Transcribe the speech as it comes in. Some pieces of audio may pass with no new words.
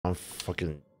one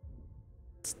fucking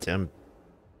stem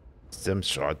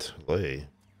shot, Lee.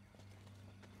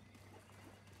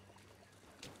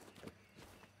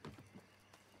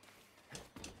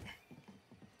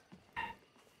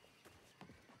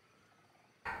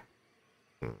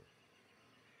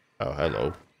 Oh,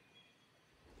 hello.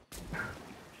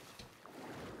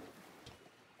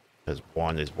 There's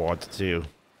one is water too.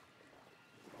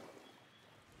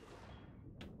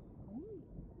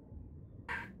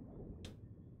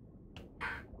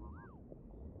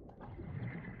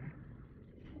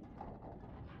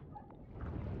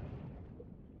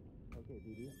 Okay,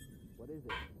 BD, what is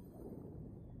it?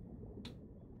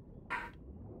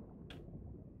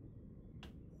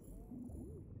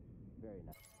 Very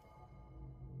nice.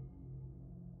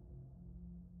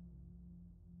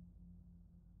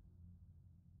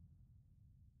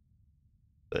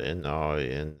 The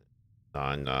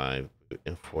NR-99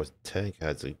 enforced tank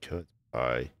has occurred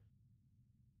by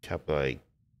capitalized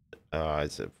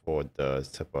for the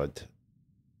separate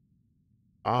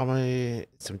army.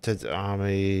 Sometimes the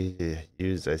army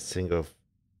use a single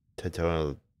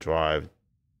tutorial drive.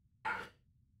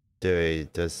 Theory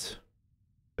does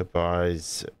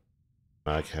capitalize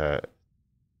market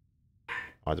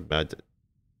automatic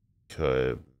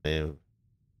could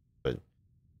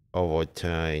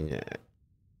overturn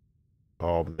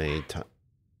all main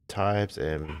types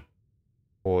and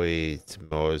avoid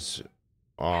most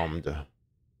armed.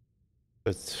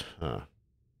 But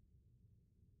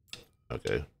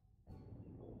okay.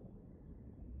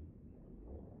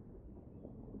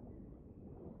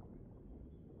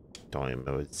 Don't even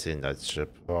remember seeing that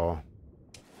ship at all.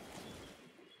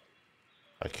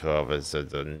 I could have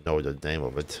know the name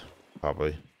of it,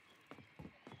 probably.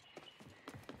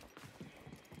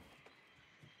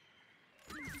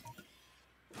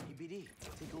 EBD,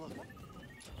 take a look.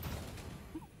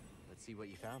 Let's see what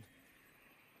you found.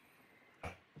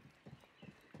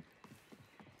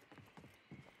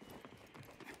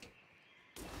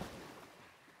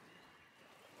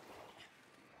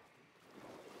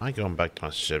 I ain't going back to my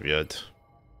ship yet.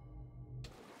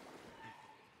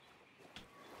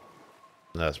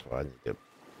 That's why I need to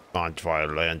find dry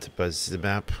land to post the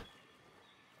map.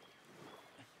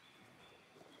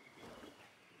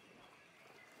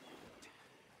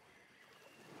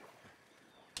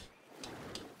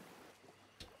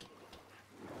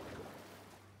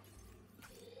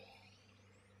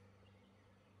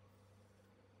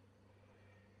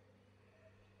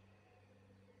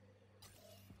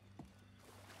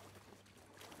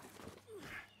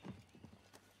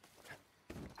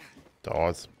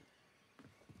 Doors.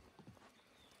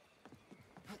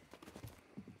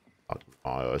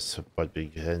 I was about to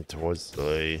be heading towards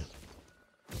the.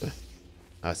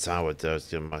 That's how I was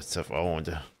getting myself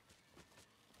owned.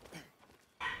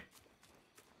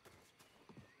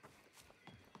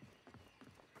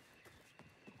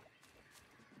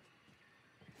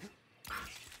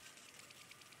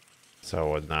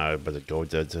 So now I better go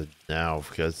there now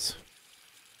because.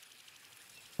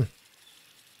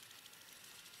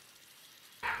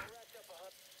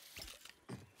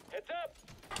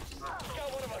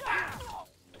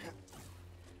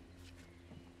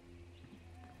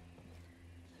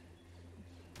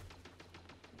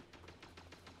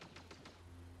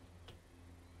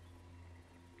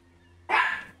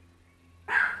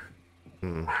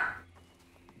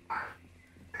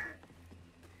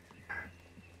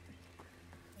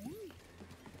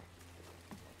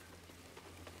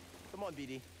 Come on,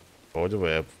 BD. For the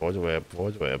web, for the web,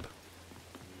 for the web.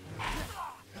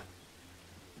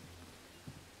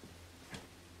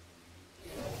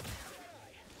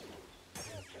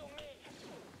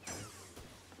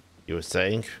 You were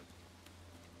saying?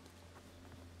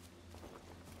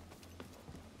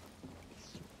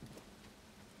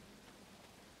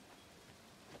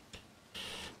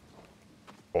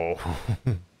 Oh.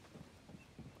 Who's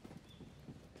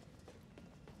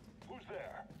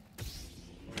there?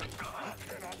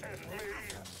 Cannot end me.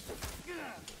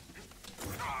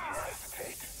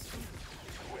 Hesitate.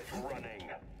 Quit running.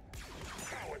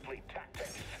 Cowardly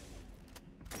tactics.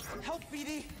 Help,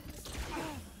 BD!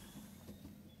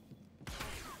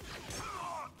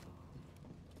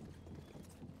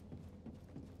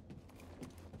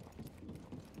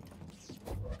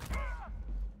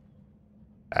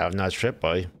 I'm not tripped,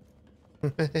 boy.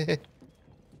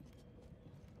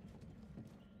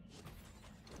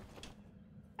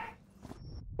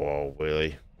 Whoa,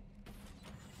 really?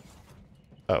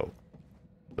 Oh.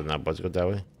 We're not supposed to go that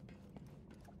way?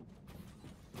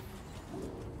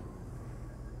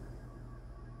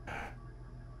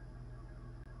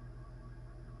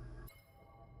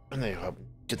 I need to help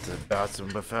get to the bathroom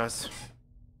real fast.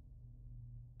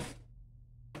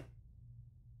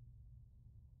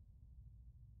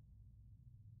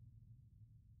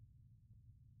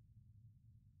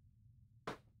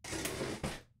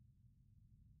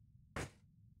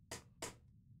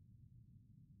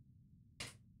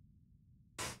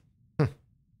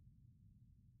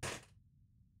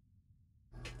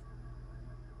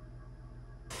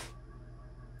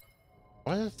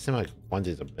 Why does it seem like one of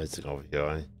these are missing over here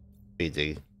on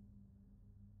BD?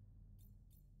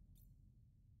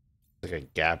 Like a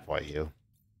gap right here.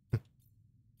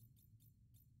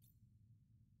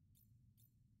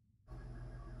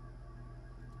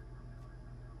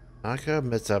 I could have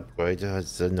missed upgrade, I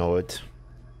just didn't know it.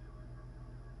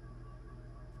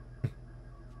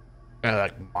 And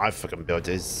like my fucking build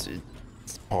is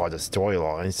it's part of the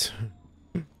storylines.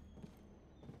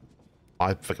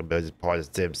 My fucking build is part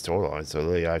of the same storyline, so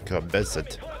really I could have missed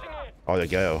it. Oh, there you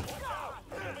go.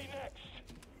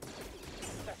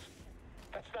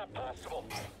 That's not possible.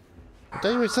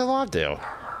 They were still alive there.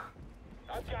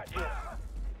 I've got you.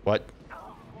 What?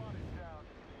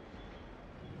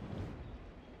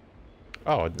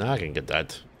 Oh, now I can get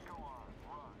that.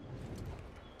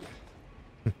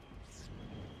 Hey,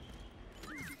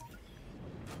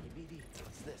 BD,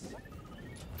 what's this?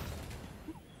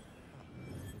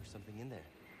 There's something in there.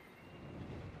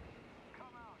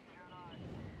 Come out, Jedi.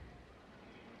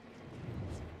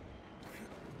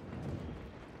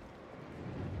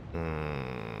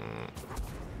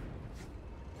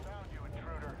 Found you,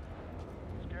 intruder.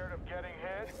 Scared of getting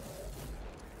hit?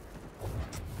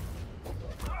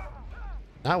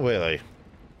 Not really.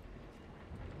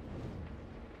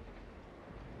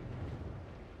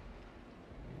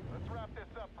 Let's wrap this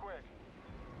up quick.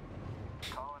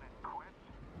 Calling it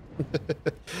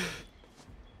quits?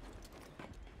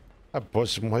 I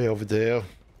pushed him way over there.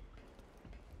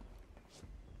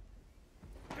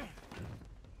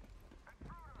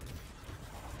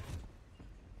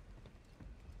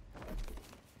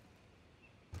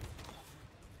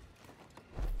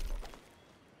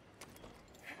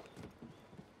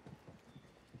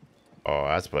 Oh,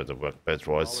 that's what the workbench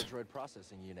was. Droid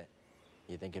processing unit.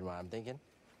 You thinking what I'm thinking?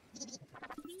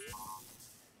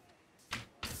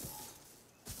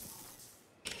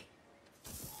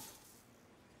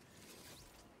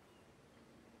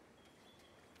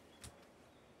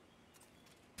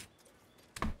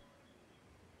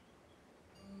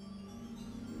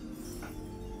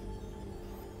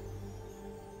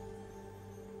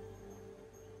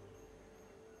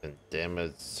 And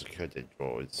damage security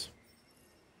droids.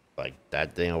 Like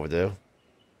that thing over there.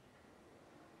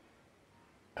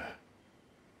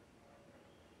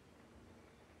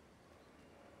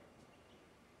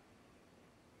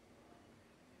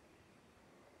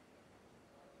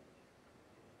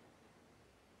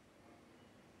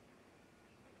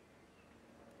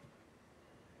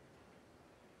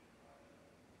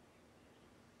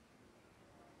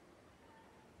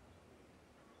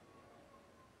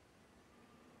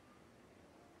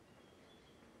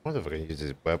 I wonder if I can use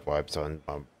these web wipes on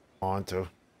my monitor.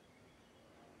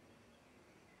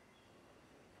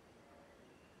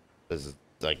 This is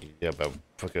like, yeah, about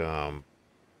fucking,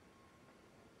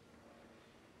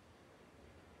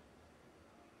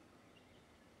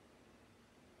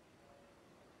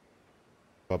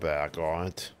 go back on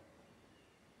it.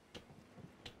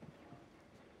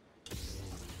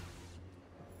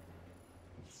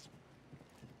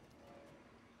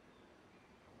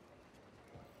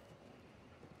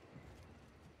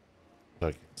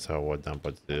 Like, so what I'm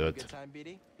about to do it. Good time,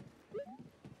 BD?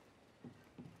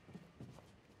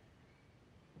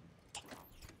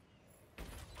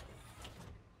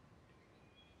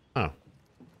 Oh.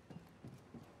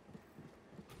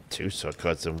 Two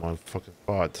shortcuts in one fucking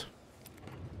spot.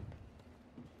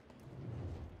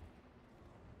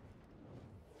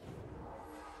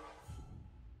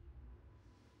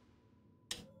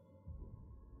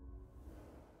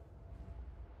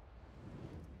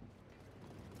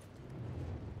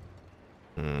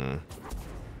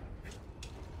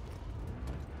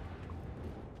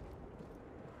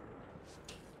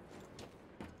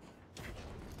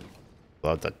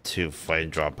 Love the two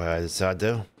flame drop I decided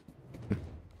to.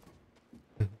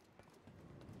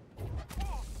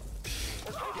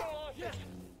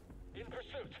 In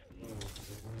pursuit.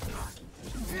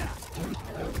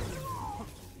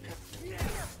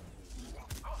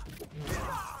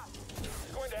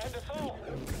 It's going to end us all.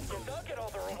 Yes, I'll get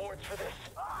all the rewards for this.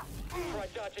 Try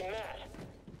dodging that.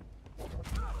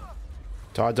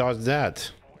 Todd dodged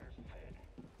that.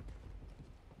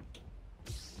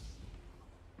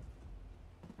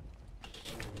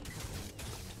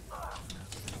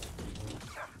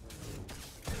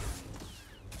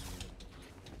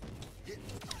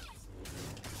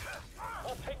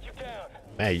 I'll take you down.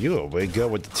 Man, you are way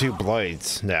good with the two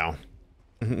blades now.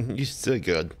 You're still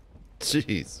good.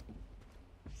 Jeez.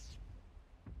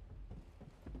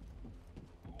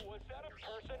 Was that a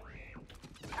person?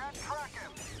 Can't track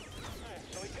him.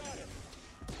 So he got it.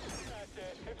 That's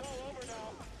it. It's all over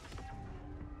now.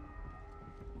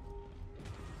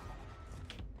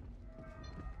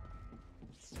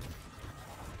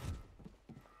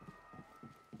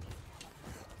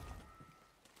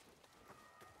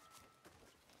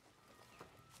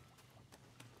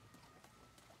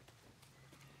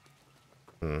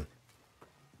 Hmm.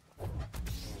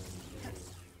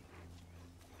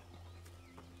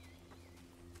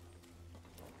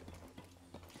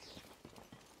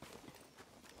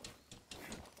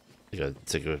 You gotta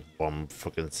take a one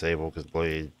fucking sable because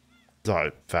blade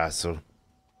die faster.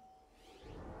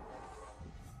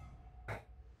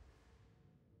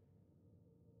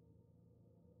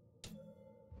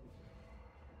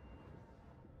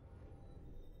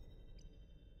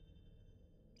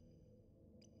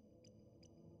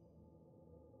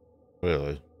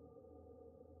 Really?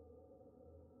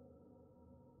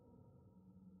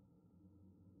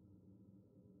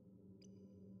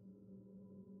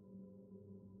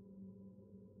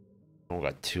 Only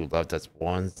got 2 left. That's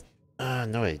 1. Ah,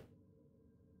 no wait.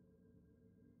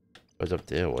 What's up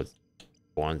there was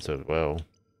 1 as well.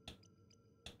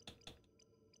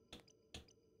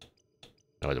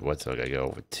 Oh, what's I gotta go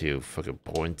over 2 fucking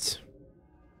points.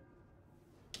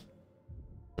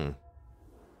 Hmm.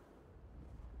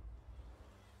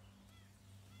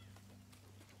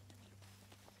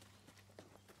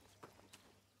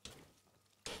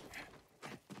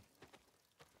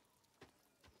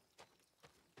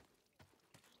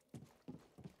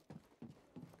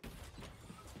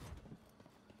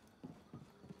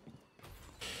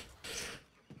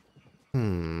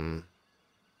 Hmm.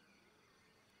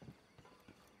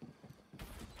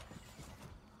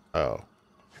 Oh.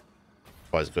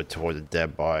 Let's go toward the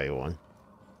dead body one.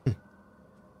 Dead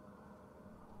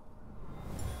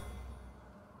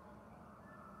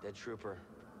trooper.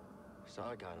 Saw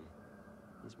I got him.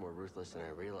 He's more ruthless than I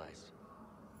realized.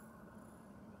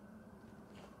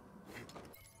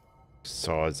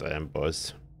 Swords and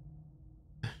buzz.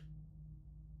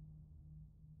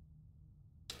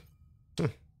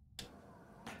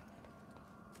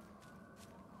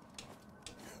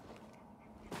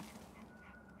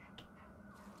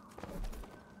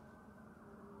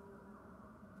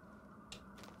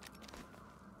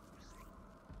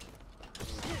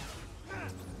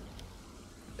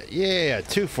 Yeah,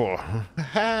 2-4.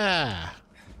 Ha!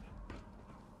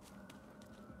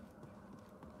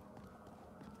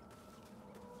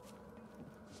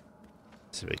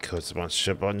 So we close one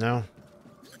ship on now.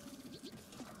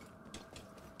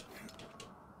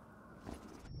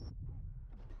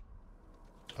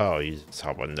 Oh, you just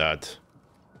hop on that.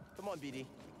 Come on, BD.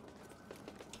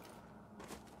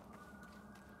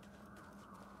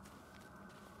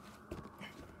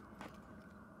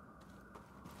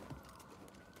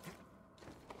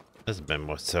 Let's been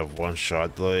myself one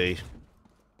shot, like.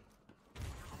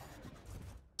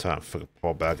 Time to fucking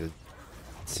pull back and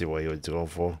see what he was going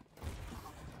for.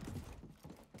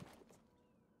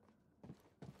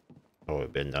 Oh,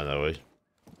 we've been down that way.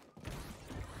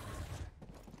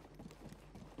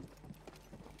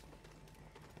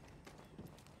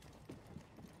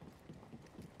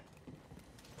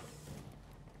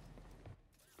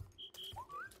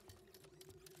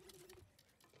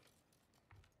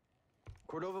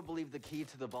 Cordova believed the key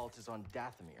to the vault is on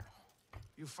Dathomir.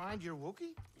 You find your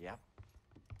Wookiee? Yep.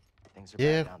 Things are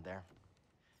Yeah. bad down there.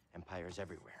 Empires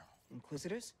everywhere.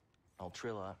 Inquisitors?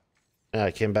 Altrilla, Yeah,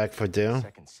 I came back for dinner.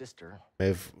 second sister,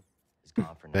 With is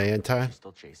gone for now. May in time. She's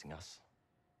still chasing us.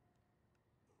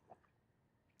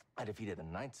 I defeated the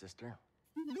ninth sister.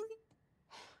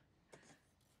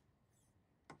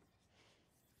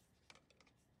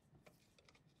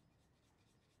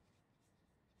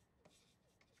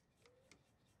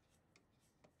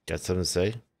 Got something to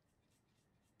say?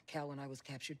 Cal, when I was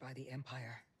captured by the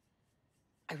Empire,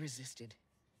 I resisted.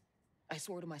 I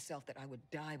swore to myself that I would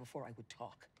die before I would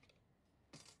talk.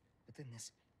 But then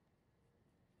this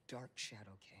dark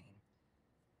shadow came.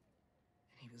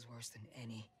 And he was worse than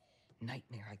any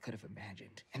nightmare I could have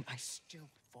imagined. And I still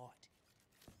fought.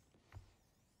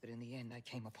 But in the end, I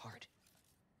came apart.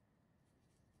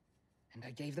 And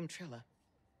I gave them Trilla.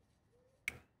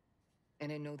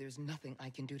 And I know there's nothing I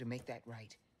can do to make that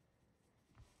right.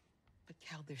 But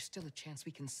Cal, there's still a chance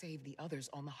we can save the others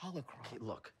on the holocron. Hey,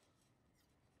 look.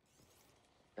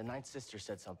 The ninth sister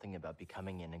said something about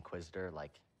becoming an Inquisitor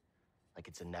like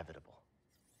it's inevitable.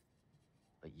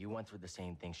 But you went through the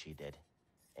same thing she did,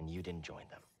 and you didn't join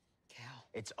them. Cal.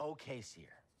 It's okay, Seer.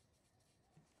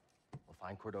 We'll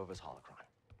find Cordova's holocron.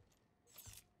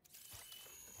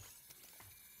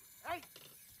 Hey!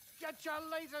 Get your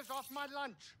lasers off my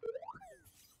lunch!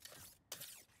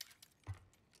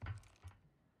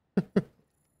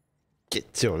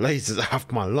 Get your lasers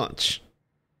off my lunch.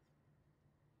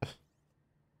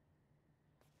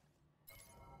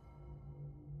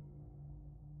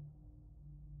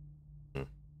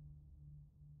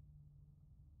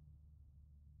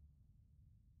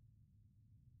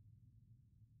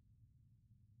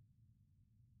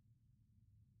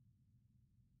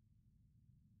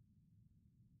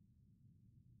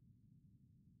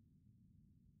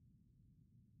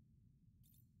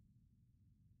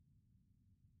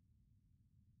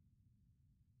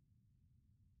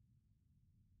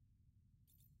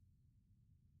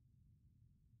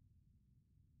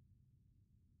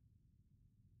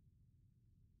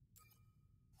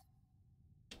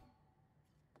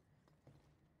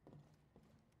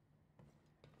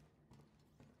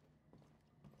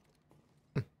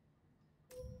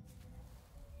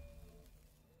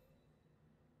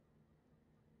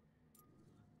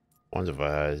 Wonder if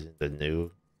I had the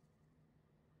new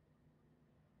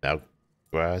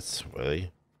grass,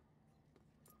 really.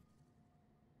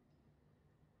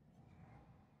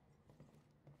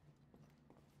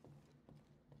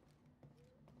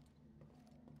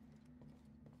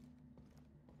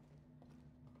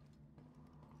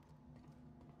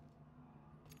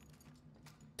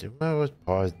 Do you remember what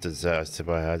part of disaster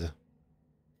I had?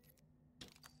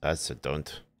 That's a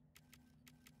don't.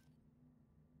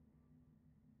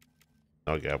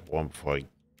 I got one before I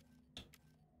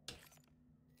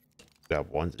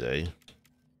got one today.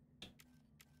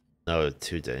 No,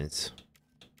 2 days.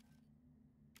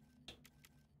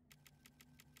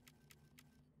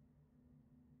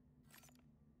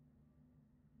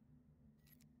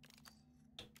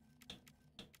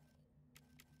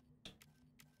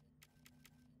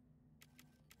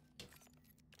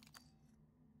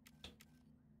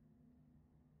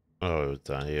 Oh, it was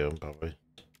down here, probably.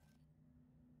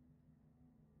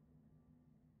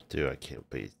 Dude, I can't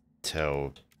be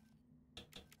tell.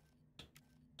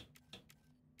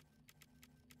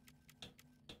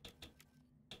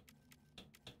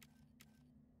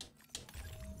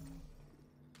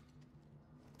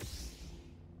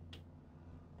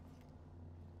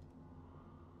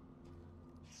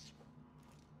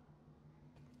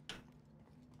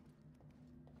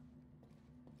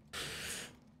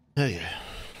 Okay.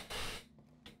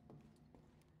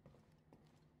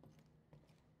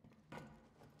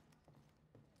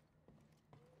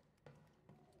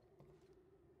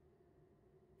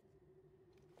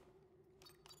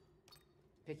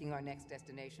 Picking our next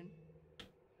destination?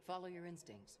 Follow your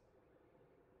instincts.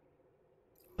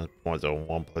 That's more than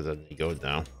one place I need to go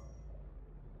now.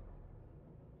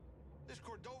 This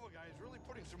Cordova guy is really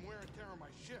putting some wear and tear on my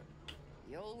ship.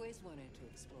 You always wanted to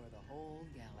explore the whole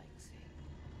galaxy.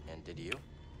 And did you?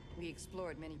 We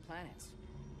explored many planets.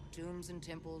 Tombs and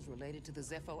temples related to the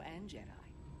Zepho and Jedi.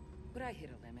 But I hit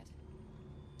a limit.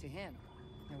 To him,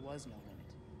 there was no limit.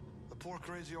 The poor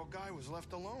crazy old guy was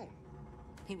left alone.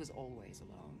 He was always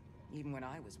alone, even when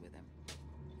I was with him.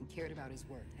 He cared about his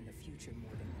work and the future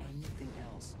more than anything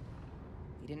else.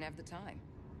 He didn't have the time.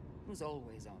 He was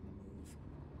always on the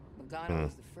move. Magana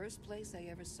was the first place I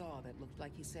ever saw that looked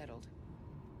like he settled,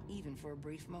 even for a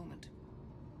brief moment.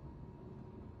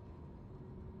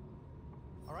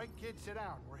 All right, kids, sit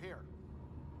down. We're here.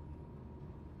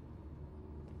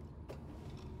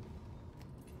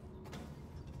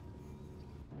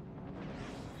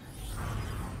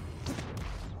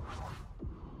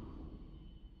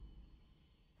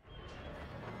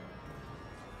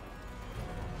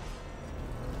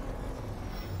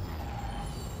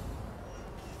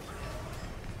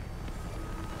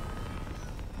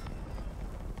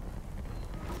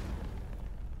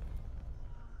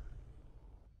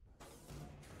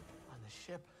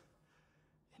 Ship,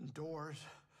 indoors,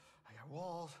 I got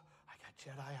walls, I got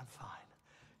Jedi, I'm fine.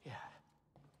 Yeah.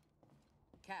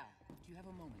 Cal, do you have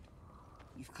a moment?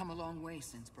 You've come a long way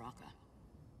since Braca,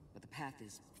 but the path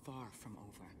is far from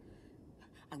over.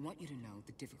 I want you to know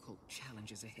the difficult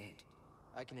challenges ahead.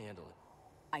 I can handle it.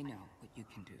 I know what you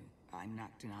can do. I'm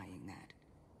not denying that.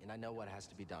 And I know what has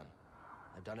to be done.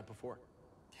 I've done it before.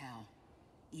 Cal,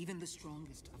 even the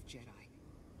strongest of Jedi.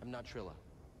 I'm not Trilla.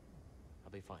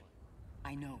 I'll be fine.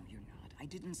 I know you're not. I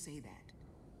didn't say that.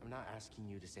 I'm not asking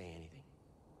you to say anything.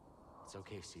 It's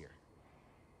okay, Seer.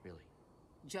 Really.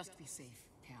 Just be safe,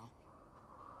 Cal.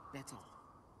 That's all.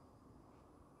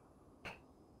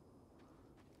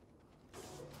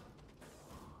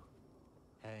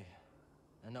 Hey,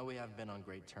 I know we haven't been on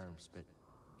great terms, but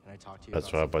can I talk to you That's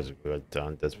about why I something? was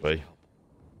done this I need way. your help.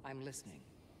 I'm listening.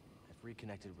 I've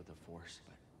reconnected with the Force,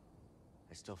 but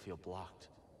I still feel blocked.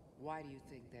 Why do you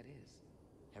think that is?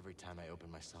 Every time I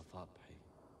open myself up, I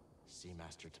see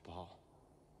Master T'Pol.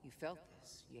 You felt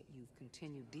this, yet you've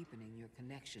continued deepening your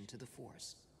connection to the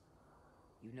Force.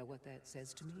 You know what that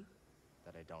says to me?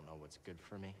 That I don't know what's good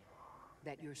for me.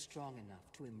 That you're strong enough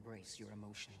to embrace your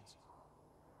emotions.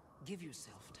 Give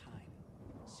yourself time.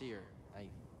 Seer,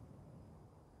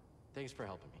 thanks for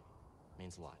helping me.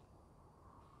 Means a lot.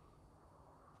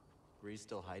 Ree's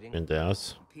still hiding? In the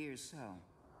house. Appears so.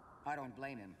 I don't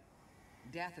blame him.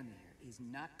 Dathomir is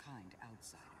not kind to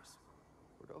outsiders.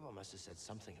 Cordova must have said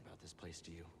something about this place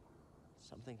to you.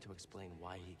 Something to explain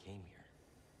why he came here.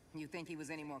 You think he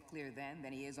was any more clear then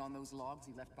than he is on those logs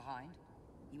he left behind?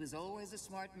 He was always a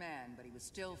smart man, but he was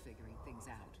still figuring things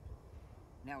out.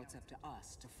 Now it's up to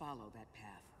us to follow that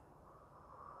path.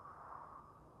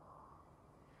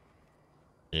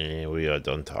 And we are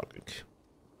done talking.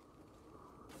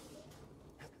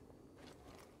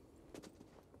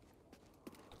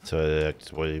 So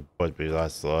that's what we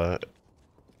last lot.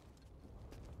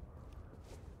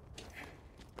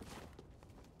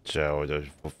 jail the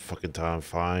fucking time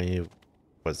fine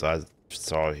was I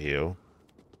saw you.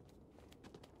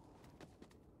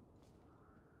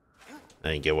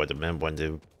 I didn't get what the men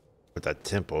wanted with that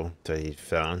temple that he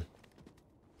found.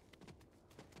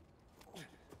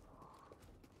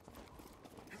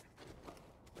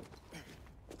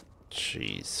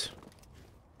 Jeez.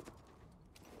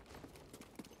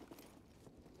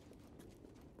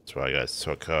 That's why I got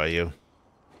so caught you.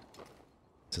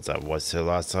 Since I was here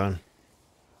last time.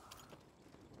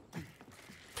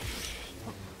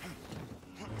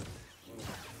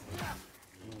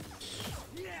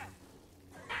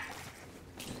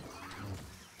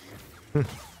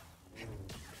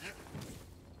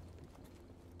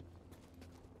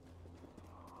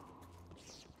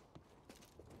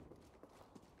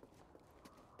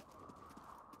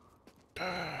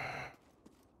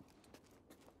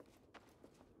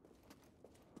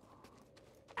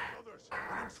 Others,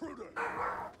 an intruder.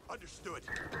 Understood.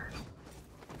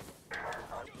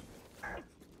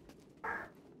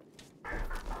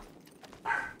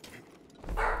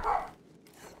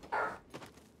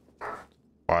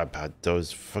 What about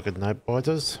those fucking night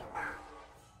borders?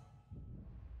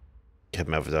 Can't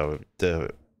remember the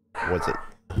what's it?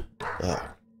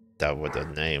 That was the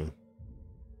name.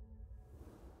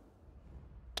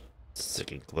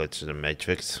 Sick glitch in the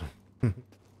Matrix.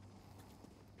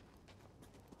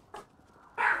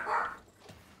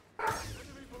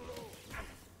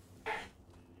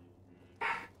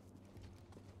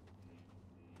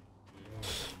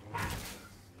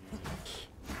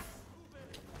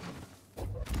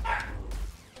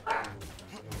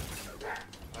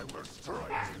 I will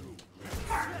strike you.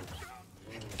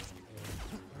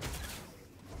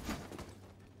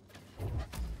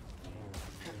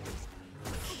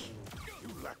 You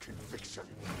lack conviction.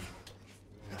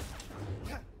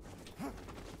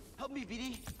 Help me,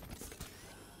 BD.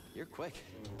 You're quick.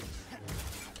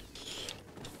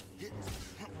 He's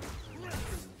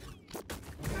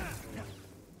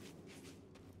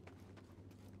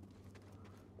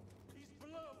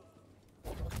below.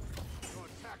 Your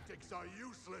tactics are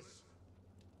useless.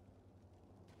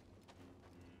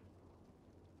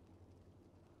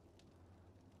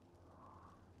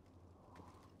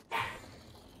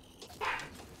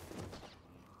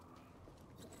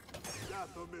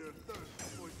 Dathomir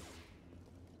thirsts for you.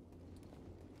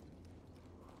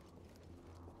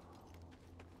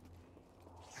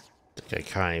 I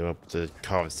can't even up the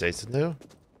conversation now.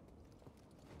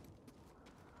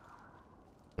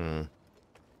 I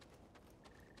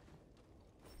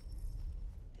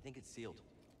think it's sealed.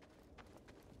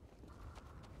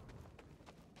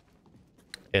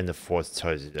 And the force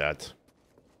tells you that.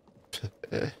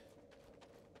 I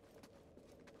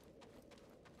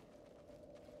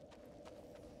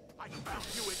found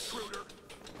you, intruder.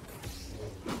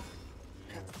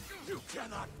 You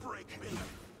cannot break me.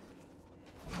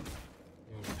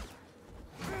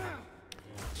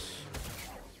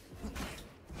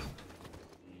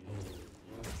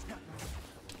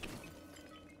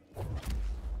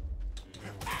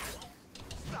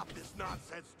 Stop this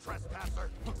nonsense, trespasser.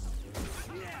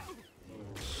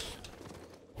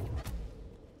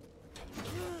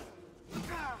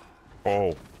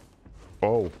 Oh.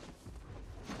 Oh.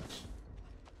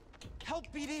 Help,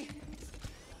 BD.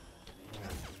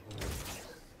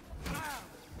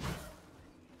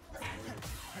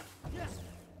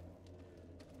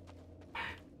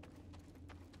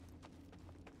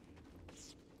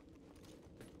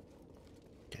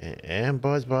 Okay, and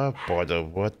Buzz Bob Border,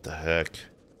 what the heck?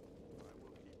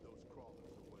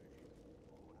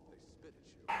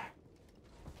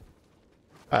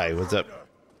 Hey, what's up?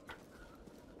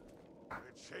 The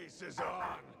chase is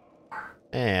on.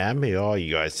 Hey, I'm here, all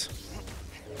you guys.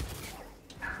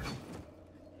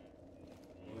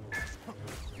 You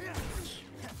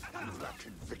lack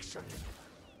conviction.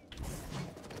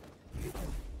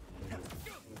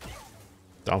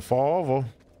 Don't fall over.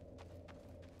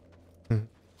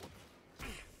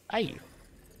 Hey.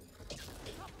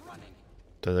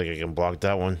 Don't think I can block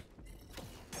that one.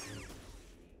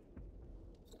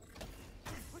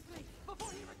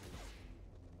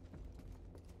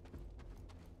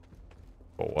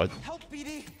 Oh, what? Help,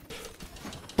 BD.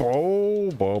 Oh,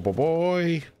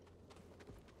 boy.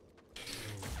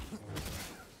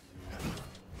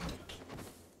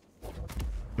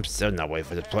 I'm still not waiting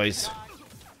for the place.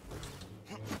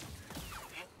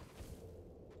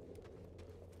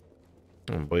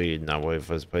 I'm waiting, not waiting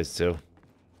for this place too.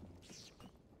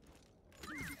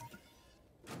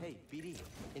 Hey, BD,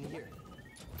 in here.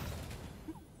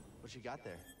 What you got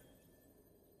there?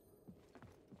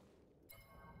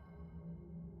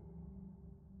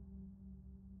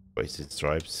 Wasted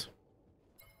stripes.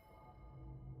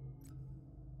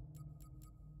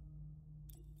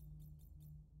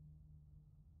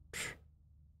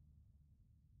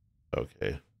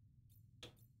 Okay.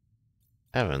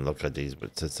 I haven't looked at these,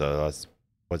 but since last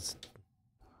what's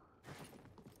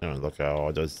I haven't looked at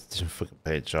all those fucking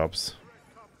paint jobs.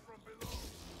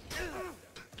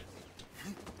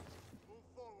 Move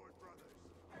forward, brothers.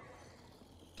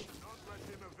 Don't let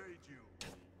him evade you.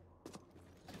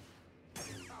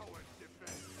 Coward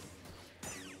defense.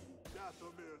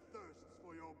 Dathomir thirsts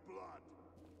for your blood.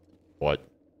 What?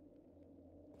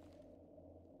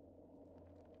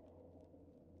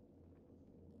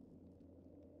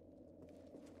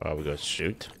 Oh, we gotta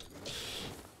shoot.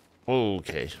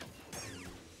 Okay.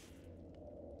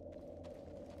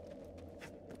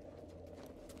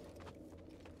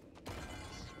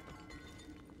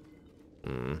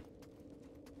 Hmm.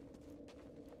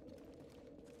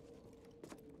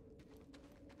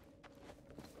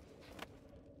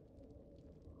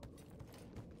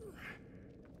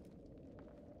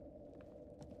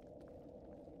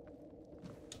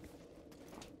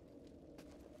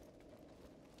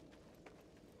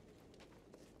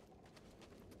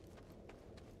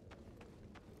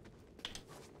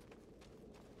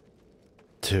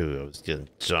 Dude, I was gonna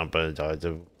jump and I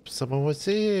thought someone was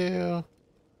here.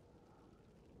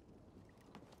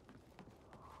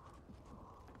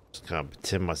 Just can't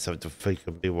pretend myself to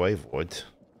freaking be wayward.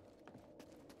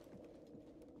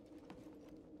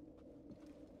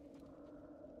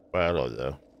 Well, hello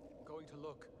there. Going to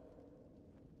look.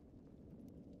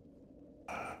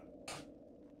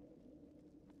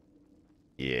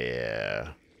 Yeah.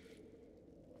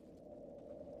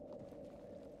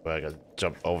 Well, I gotta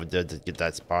jump over there to get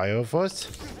that spire first.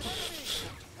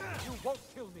 You won't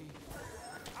kill me.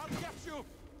 I'll get you.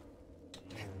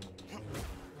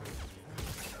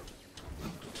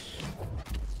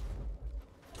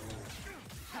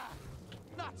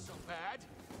 Not so bad.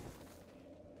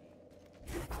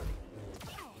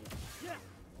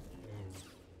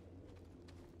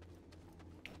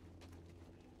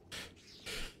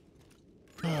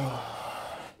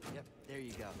 Yep, there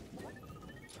you go.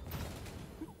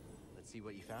 Let's see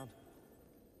what you found.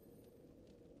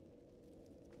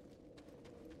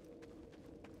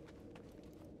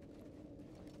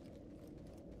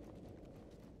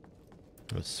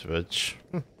 Let's switch.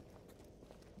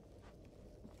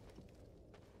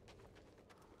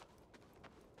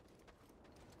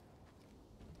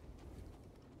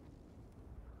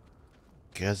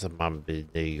 Guess I might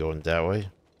be going that way.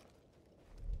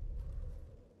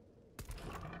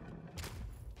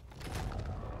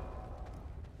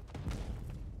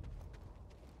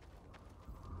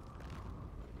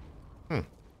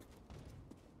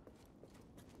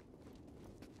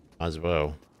 As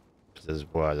well. Because this is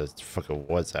where the fucker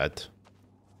was at.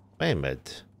 Wait a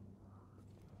minute.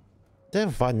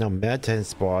 Didn't find no mountain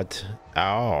spot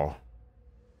at all.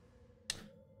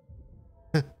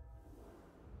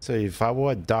 So if I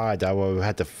would have died, I would have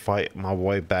had to fight my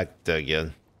way back there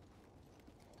again.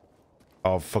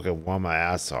 I'll fucking warm my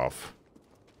ass off.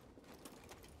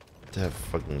 Dear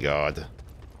fucking god.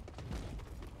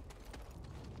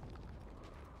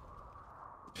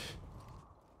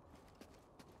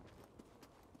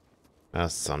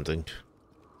 That's something.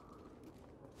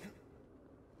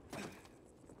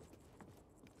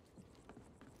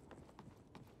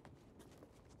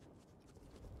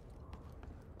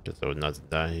 Guess there was nothing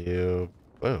down here.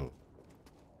 Whoa.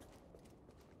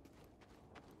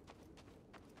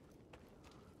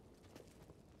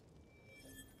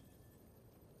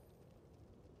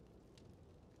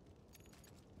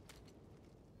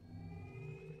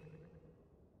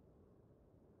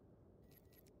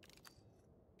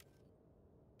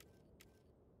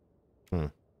 Hmm.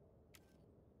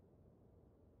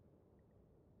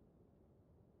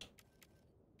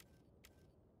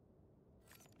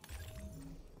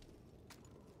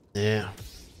 Yeah.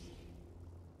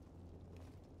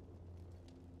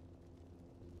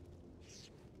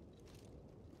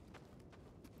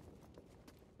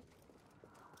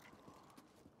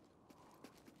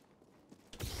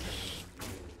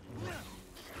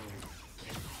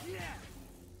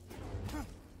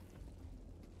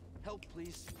 Help,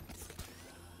 please.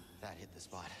 That hit the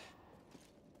spot.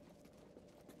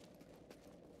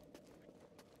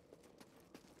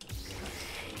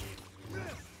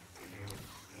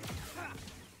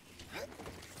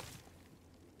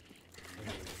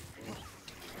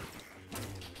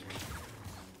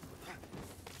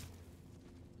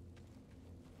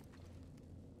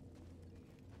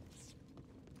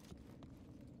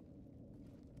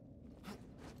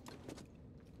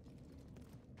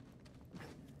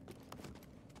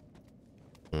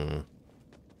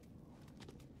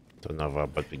 Don't know if I'm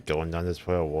about to be going down this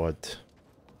way or what.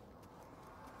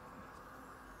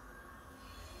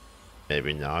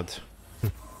 Maybe not.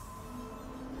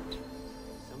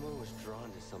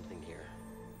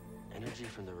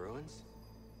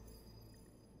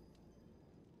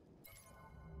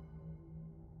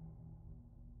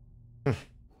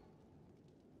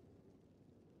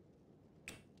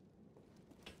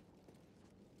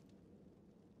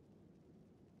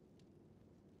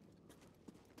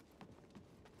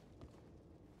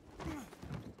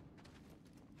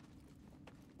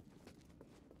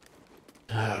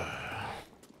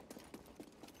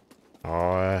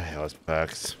 Oh, hell's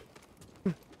packs.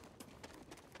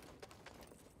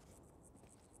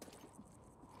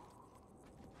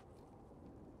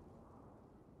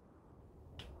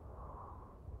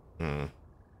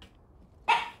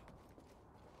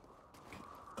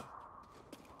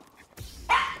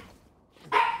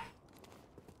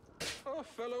 Oh,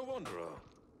 fellow wanderer.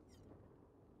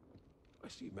 I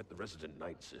see you met the resident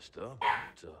Night Sister,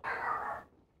 but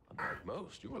unlike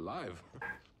most, you're alive.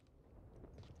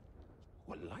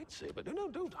 Oh, a lightsaber? No,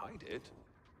 don't hide it.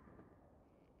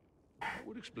 That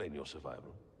would explain your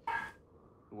survival.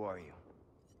 Who are you?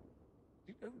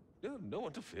 No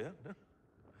one to fear. No.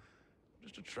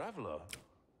 Just a traveler,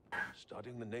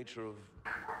 studying the nature of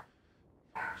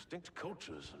extinct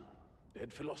cultures and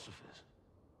dead philosophers.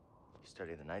 You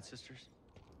study the Night Sisters?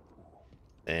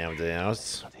 Damn, else.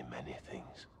 Study many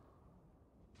things.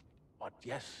 But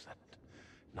yes, that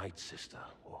Night Sister,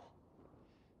 well,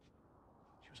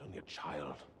 she was only a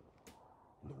child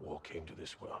when the war came to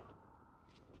this world.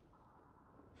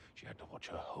 She had to watch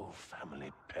her whole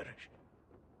family perish.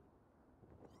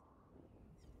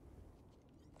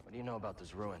 What do you know about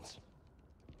those ruins?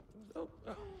 Oh,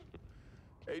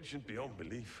 ancient beyond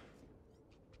belief.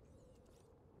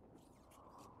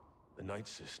 The Night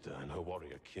Sister and her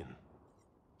warrior kin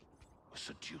were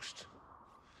seduced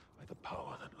by the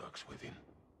power that lurks within.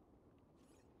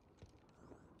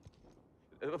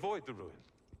 Avoid the ruin,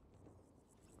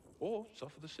 or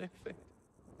suffer the same fate.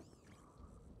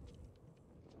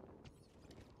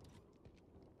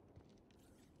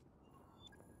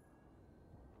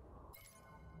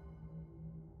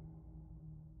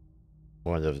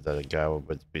 Wonder if that a guy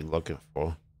would be looking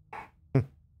for.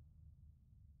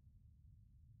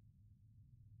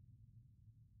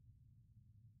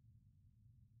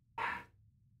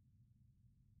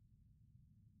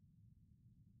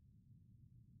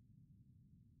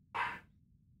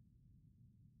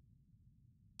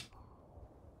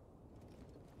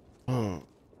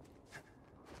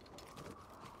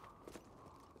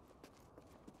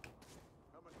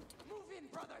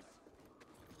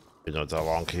 You know how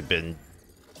long he been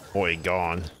boy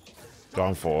gone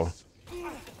for.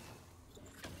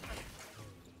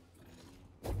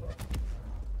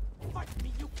 Fight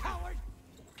me, you coward!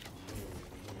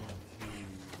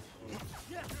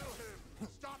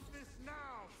 Stop this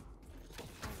now!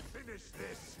 Finish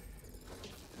this!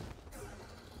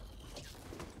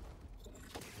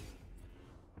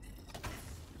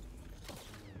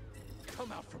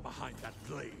 Come out from behind that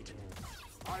blade.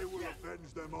 I will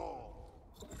avenge them all!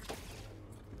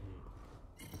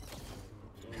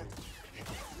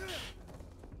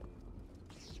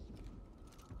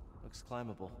 Looks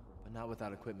climbable, but not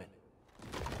without equipment.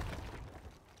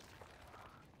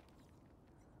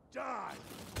 Die!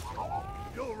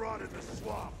 You'll rot in the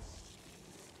swamps!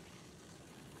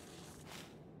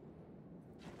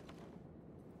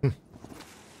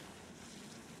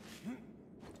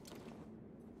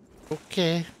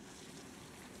 Okay.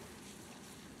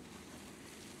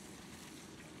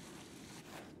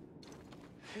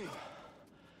 Phew.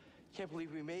 Can't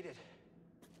believe we made it.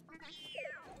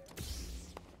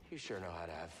 You sure know how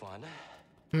to have fun.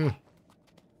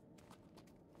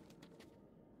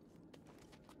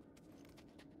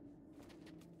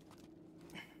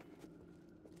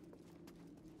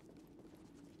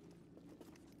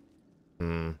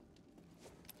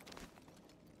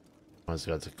 I just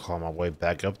got to claw my way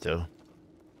back up though.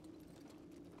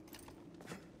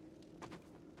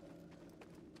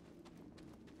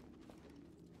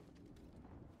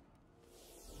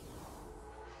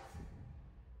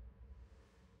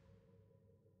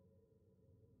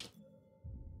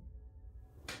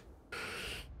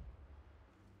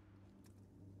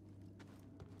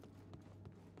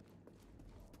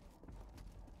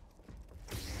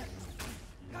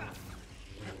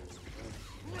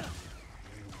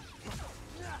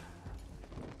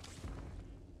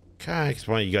 I just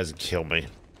want you guys to kill me.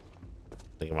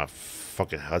 Thinking my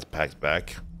fucking health packs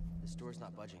back. This door's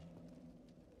not budging.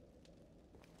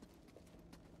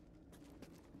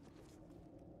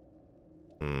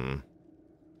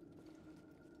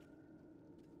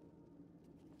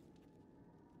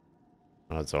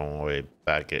 That's the only way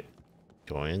back it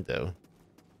going in though.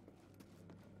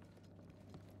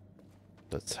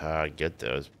 That's how I get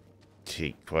those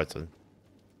key questions.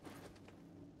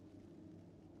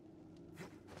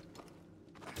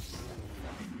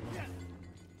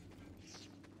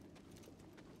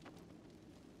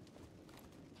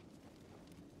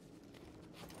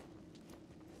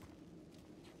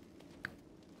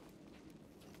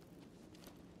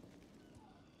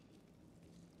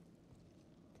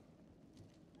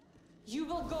 You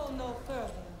will go no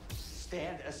further.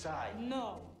 Stand aside.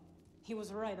 No. He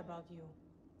was right about you.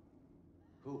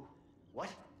 Who? What?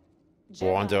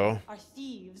 Wando. Jedi are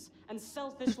thieves and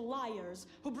selfish liars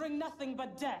who bring nothing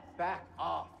but death. Back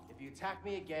off. If you attack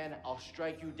me again, I'll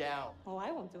strike you down. Oh, I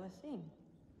won't do a thing.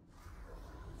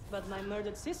 But my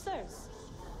murdered sisters.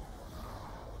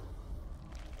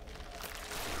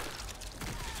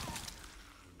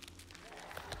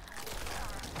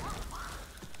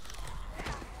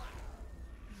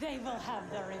 They will have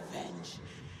their revenge.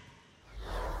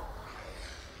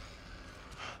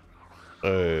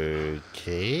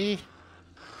 Okay.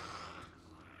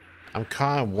 I'm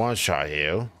kind of one shot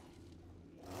here.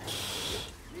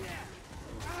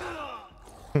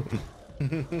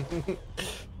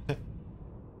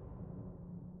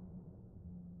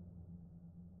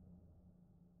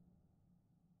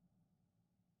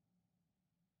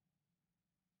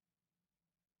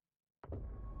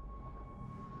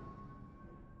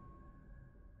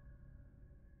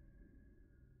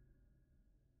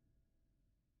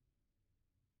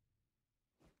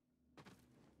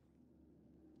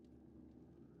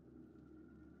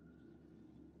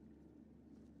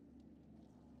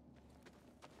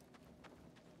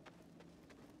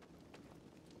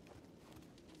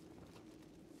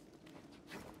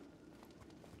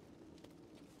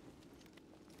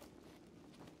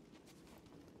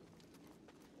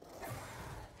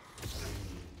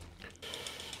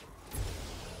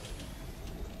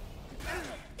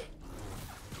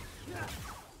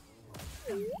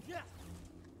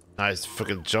 Nice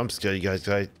fucking jump scare you guys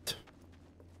got.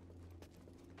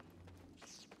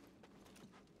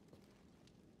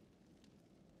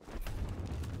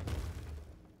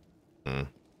 I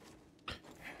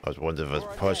was wondering if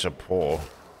it's push or pull.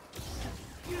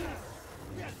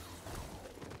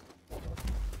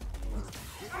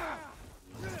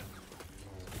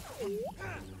 A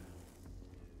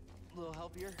little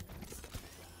help here?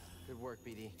 Good work,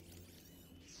 BD.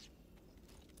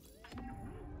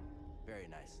 Very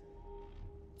nice.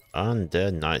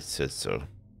 Undead Night Sister.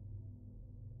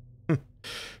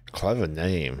 Clever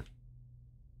name.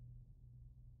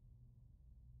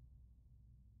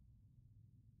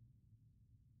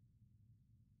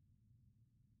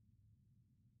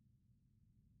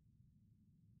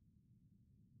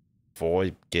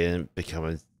 Void again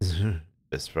becoming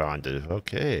surrounded.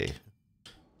 Okay.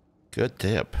 Good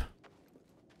tip.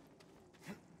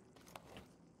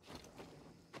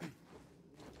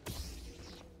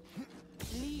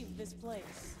 Leave this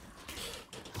place.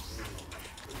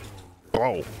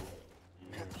 Oh.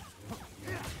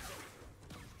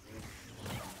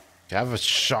 Have a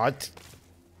shot.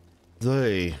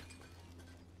 They.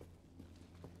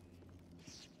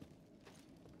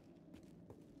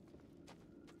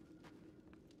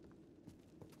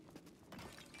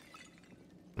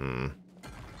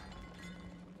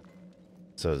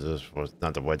 So this was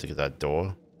not the way to get that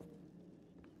door.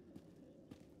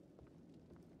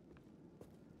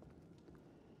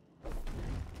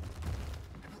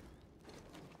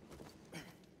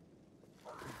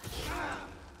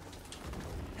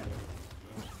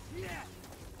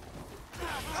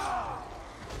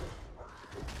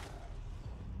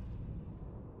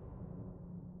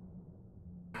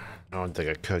 I don't think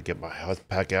I could get my health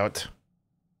pack out.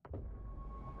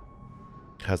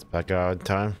 Health pack out in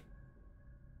time.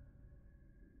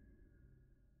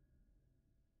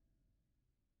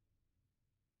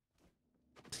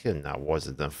 Again, that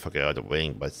wasn't the fucking other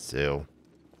wing, but still.